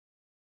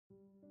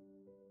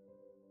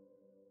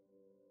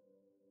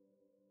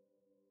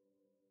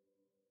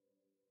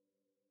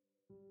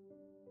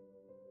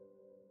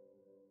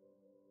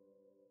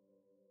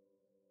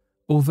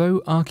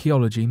Although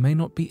archaeology may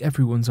not be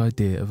everyone's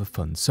idea of a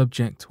fun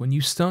subject, when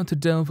you start to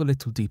delve a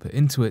little deeper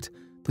into it,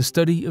 the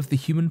study of the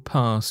human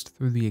past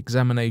through the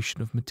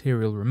examination of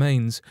material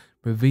remains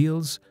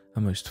reveals a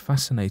most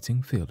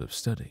fascinating field of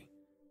study.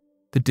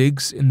 The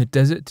digs in the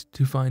desert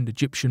to find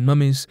Egyptian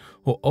mummies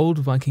or old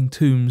Viking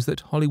tombs that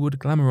Hollywood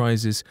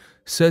glamorises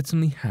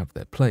certainly have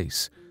their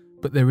place,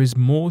 but there is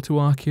more to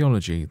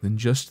archaeology than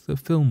just the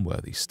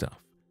film-worthy stuff.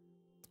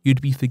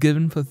 You'd be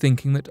forgiven for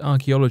thinking that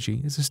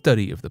archaeology is a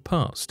study of the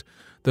past,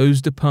 those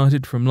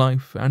departed from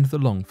life and the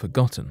long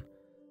forgotten.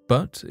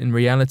 But, in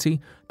reality,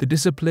 the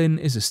discipline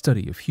is a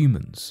study of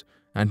humans,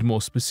 and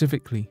more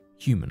specifically,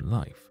 human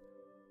life.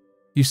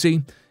 You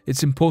see,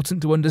 it's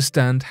important to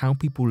understand how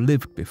people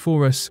lived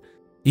before us,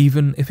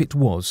 even if it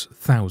was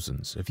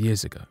thousands of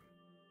years ago.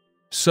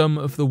 Some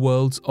of the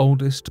world's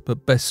oldest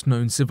but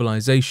best-known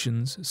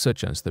civilizations,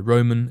 such as the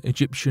Roman,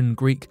 Egyptian,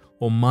 Greek,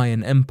 or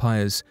Mayan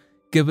empires,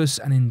 give us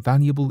an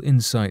invaluable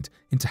insight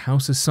into how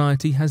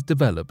society has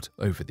developed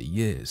over the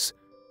years.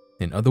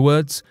 In other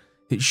words,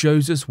 it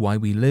shows us why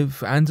we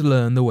live and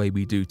learn the way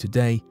we do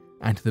today,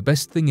 and the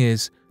best thing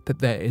is that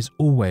there is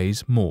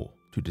always more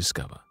to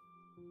discover.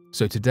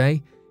 So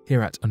today,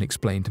 here at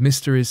Unexplained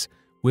Mysteries,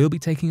 we'll be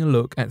taking a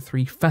look at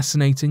 3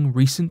 fascinating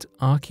recent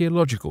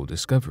archaeological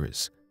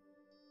discoveries.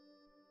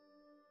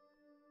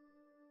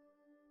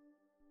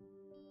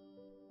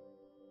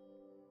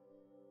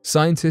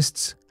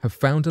 Scientists have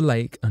found a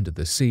lake under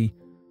the sea.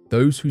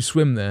 Those who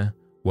swim there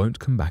won't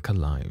come back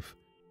alive.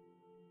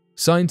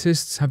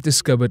 Scientists have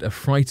discovered a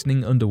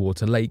frightening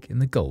underwater lake in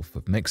the Gulf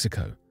of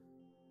Mexico.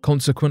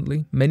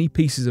 Consequently, many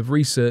pieces of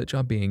research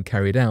are being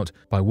carried out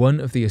by one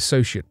of the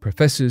associate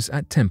professors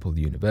at Temple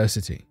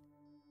University.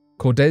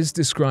 Cordes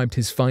described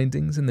his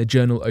findings in the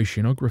journal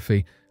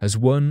Oceanography as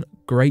one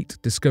great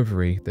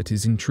discovery that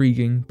is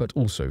intriguing but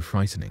also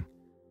frightening.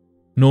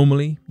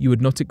 Normally, you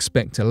would not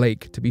expect a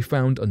lake to be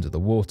found under the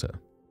water,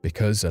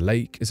 because a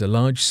lake is a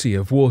large sea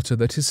of water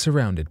that is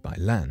surrounded by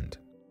land.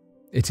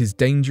 It is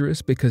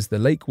dangerous because the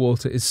lake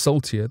water is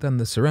saltier than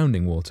the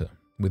surrounding water,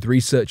 with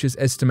researchers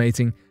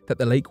estimating that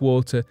the lake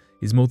water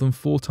is more than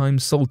 4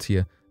 times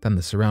saltier than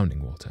the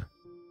surrounding water.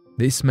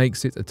 This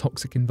makes it a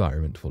toxic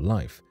environment for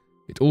life.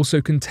 It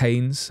also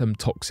contains some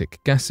toxic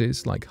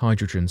gases like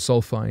hydrogen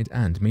sulfide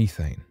and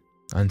methane,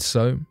 and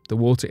so the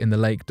water in the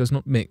lake does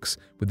not mix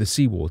with the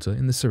seawater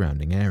in the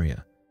surrounding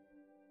area.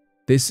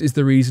 This is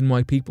the reason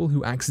why people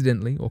who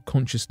accidentally or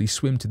consciously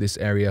swim to this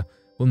area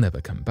will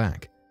never come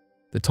back.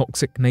 The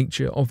toxic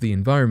nature of the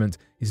environment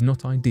is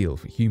not ideal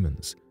for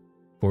humans.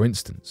 For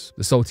instance,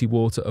 the salty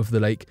water of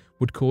the lake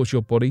would cause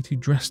your body to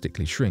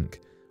drastically shrink,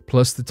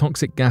 plus the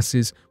toxic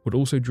gases would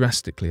also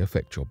drastically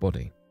affect your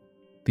body.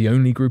 The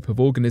only group of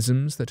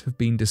organisms that have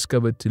been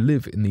discovered to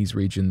live in these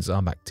regions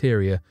are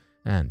bacteria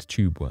and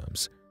tube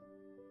worms.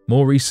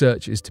 More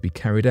research is to be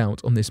carried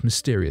out on this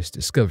mysterious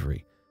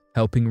discovery,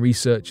 helping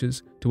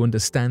researchers to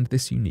understand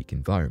this unique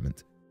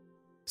environment.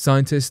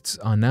 Scientists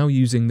are now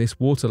using this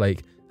water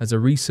lake as a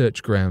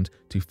research ground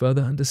to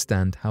further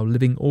understand how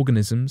living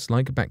organisms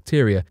like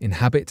bacteria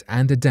inhabit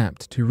and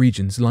adapt to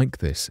regions like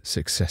this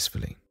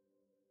successfully.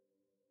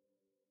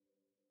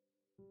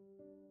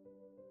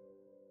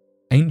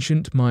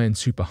 Ancient Mayan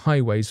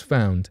superhighways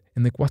found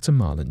in the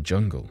Guatemalan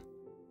jungle.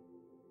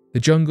 The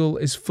jungle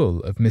is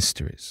full of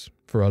mysteries.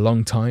 For a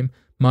long time,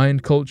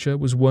 Mayan culture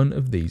was one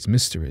of these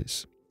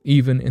mysteries.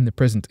 Even in the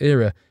present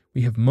era,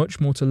 we have much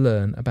more to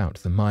learn about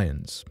the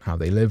Mayans, how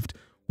they lived,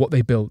 what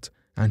they built,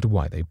 and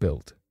why they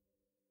built.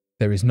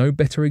 There is no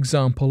better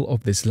example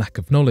of this lack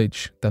of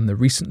knowledge than the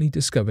recently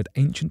discovered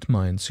ancient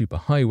Mayan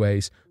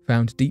superhighways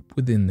found deep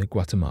within the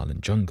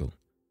Guatemalan jungle.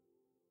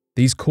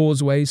 These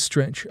causeways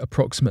stretch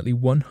approximately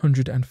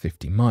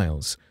 150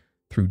 miles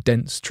through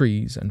dense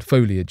trees and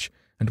foliage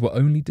and were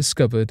only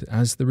discovered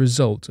as the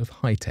result of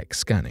high-tech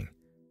scanning.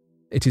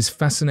 It is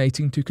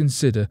fascinating to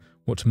consider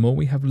what more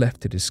we have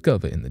left to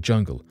discover in the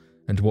jungle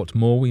and what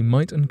more we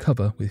might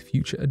uncover with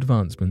future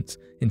advancements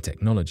in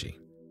technology.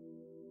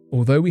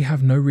 Although we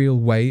have no real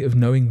way of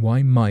knowing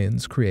why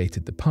Mayans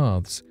created the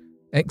paths,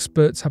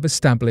 experts have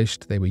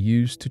established they were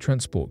used to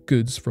transport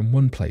goods from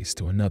one place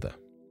to another.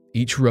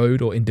 Each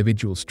road or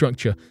individual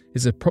structure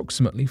is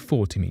approximately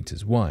 40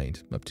 meters wide,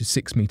 up to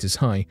 6 meters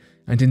high,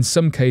 and in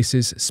some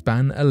cases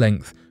span a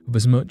length of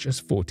as much as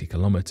 40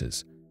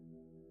 kilometers.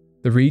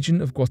 The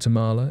region of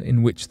Guatemala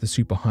in which the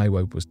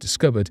superhighway was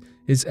discovered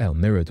is El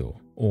Mirador,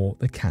 or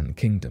the Can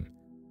Kingdom.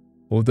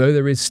 Although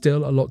there is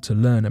still a lot to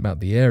learn about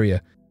the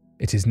area,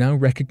 it is now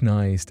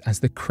recognized as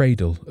the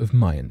cradle of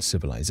Mayan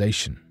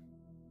civilization.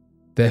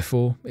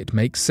 Therefore, it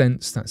makes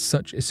sense that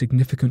such a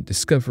significant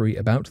discovery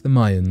about the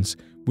Mayans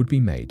would be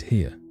made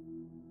here.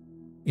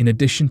 In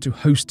addition to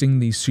hosting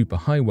these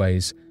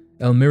superhighways,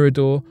 El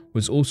Mirador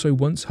was also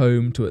once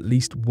home to at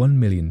least 1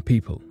 million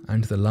people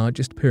and the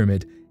largest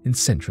pyramid in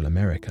Central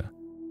America.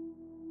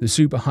 The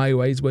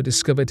superhighways were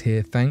discovered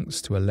here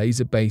thanks to a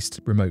laser-based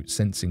remote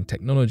sensing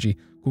technology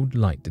called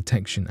light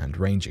detection and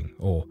ranging,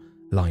 or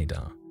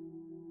LiDAR.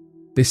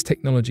 This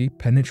technology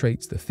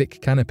penetrates the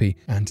thick canopy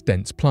and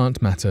dense plant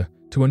matter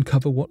to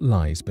uncover what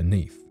lies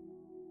beneath.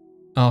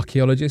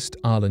 Archaeologist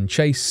Arlen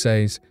Chase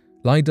says,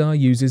 LiDAR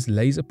uses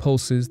laser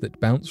pulses that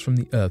bounce from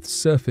the Earth's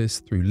surface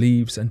through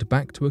leaves and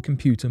back to a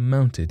computer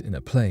mounted in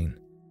a plane.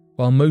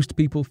 While most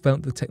people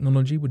felt the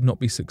technology would not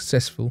be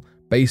successful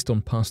based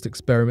on past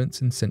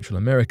experiments in Central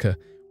America,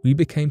 we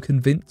became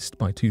convinced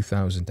by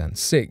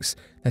 2006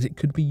 that it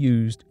could be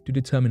used to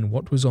determine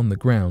what was on the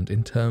ground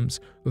in terms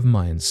of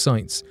Mayan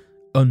sites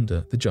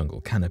under the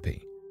jungle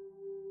canopy.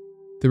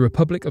 The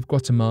Republic of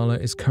Guatemala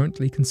is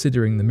currently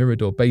considering the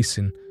Mirador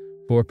Basin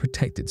for a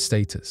protected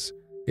status.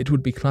 It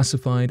would be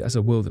classified as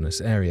a wilderness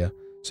area,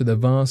 so the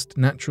vast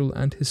natural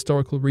and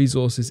historical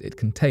resources it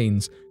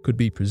contains could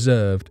be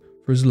preserved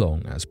for as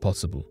long as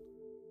possible.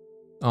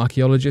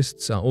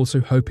 Archaeologists are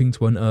also hoping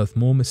to unearth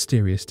more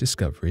mysterious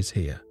discoveries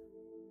here.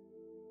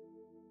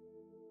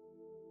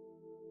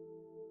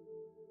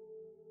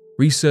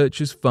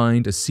 Researchers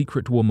find a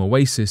secret warm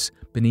oasis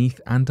beneath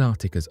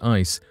Antarctica's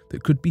ice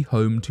that could be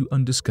home to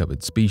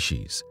undiscovered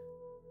species.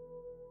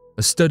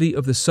 A study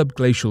of the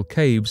subglacial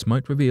caves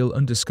might reveal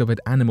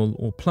undiscovered animal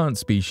or plant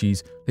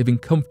species living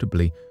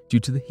comfortably due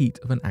to the heat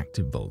of an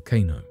active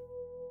volcano.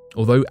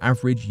 Although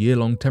average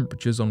year-long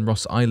temperatures on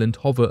Ross Island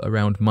hover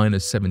around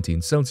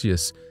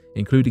 -17°C,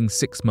 including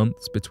 6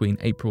 months between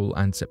April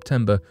and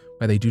September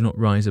where they do not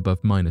rise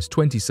above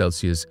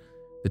 -20°C,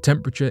 the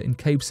temperature in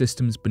cave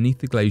systems beneath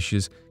the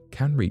glaciers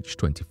can reach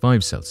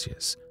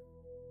 25°C.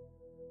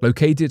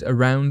 Located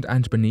around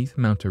and beneath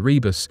Mount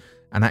Erebus,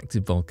 an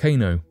active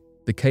volcano,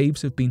 the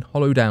caves have been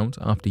hollowed out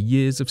after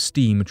years of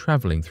steam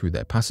travelling through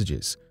their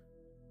passages.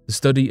 The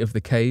study of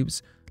the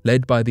caves,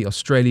 led by the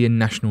Australian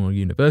National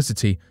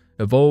University,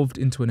 evolved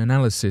into an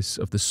analysis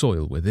of the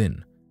soil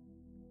within.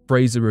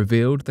 Fraser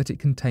revealed that it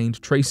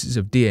contained traces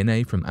of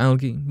DNA from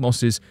algae,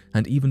 mosses,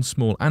 and even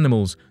small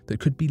animals that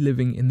could be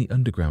living in the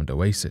underground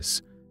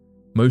oasis.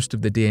 Most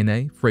of the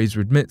DNA,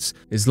 Fraser admits,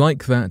 is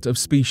like that of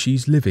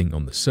species living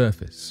on the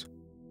surface.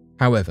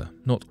 However,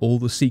 not all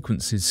the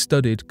sequences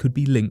studied could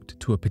be linked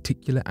to a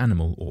particular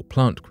animal or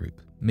plant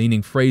group,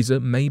 meaning Fraser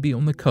may be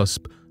on the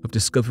cusp of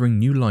discovering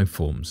new life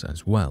forms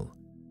as well.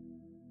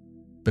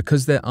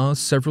 Because there are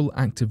several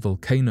active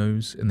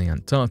volcanoes in the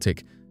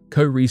Antarctic,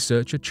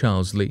 co-researcher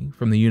Charles Lee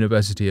from the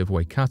University of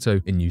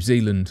Waikato in New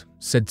Zealand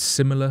said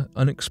similar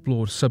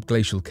unexplored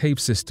subglacial cave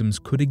systems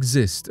could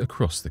exist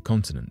across the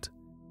continent.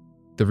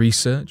 The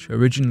research,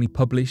 originally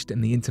published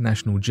in the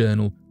international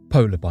journal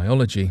Polar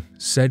Biology,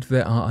 said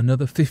there are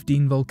another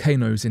 15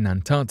 volcanoes in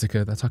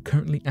Antarctica that are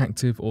currently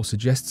active or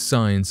suggest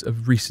signs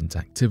of recent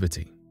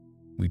activity.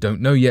 We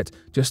don't know yet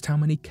just how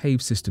many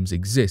cave systems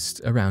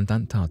exist around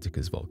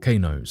Antarctica's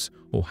volcanoes,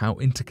 or how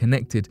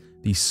interconnected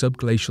these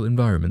subglacial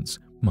environments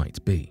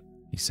might be,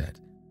 he said.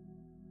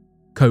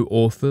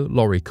 Co-author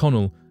Laurie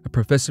Connell, a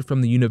professor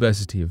from the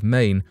University of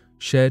Maine,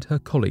 shared her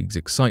colleagues'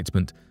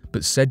 excitement,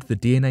 but said the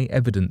DNA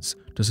evidence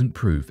doesn't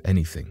prove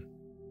anything.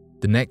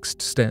 The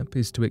next step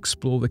is to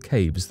explore the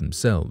caves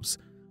themselves,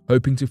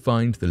 hoping to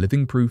find the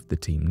living proof the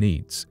team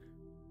needs.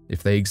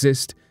 If they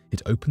exist,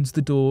 it opens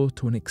the door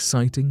to an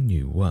exciting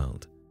new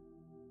world.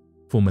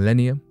 For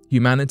millennia,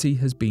 humanity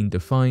has been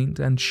defined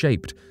and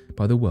shaped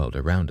by the world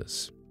around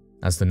us.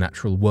 As the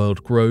natural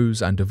world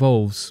grows and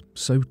evolves,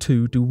 so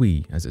too do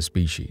we as a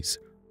species.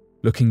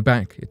 Looking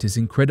back, it is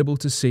incredible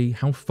to see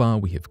how far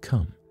we have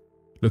come.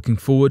 Looking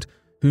forward,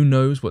 who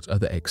knows what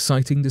other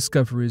exciting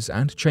discoveries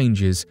and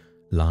changes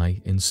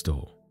lie in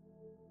store.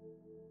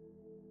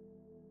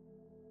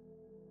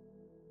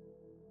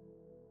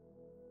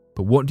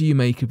 But what do you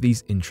make of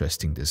these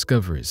interesting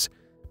discoveries?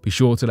 Be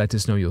sure to let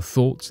us know your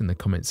thoughts in the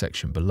comment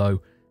section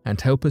below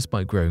and help us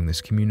by growing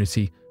this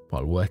community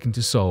while working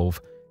to solve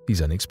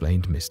these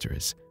unexplained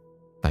mysteries.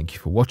 Thank you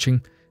for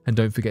watching, and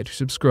don't forget to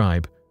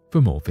subscribe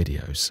for more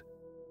videos.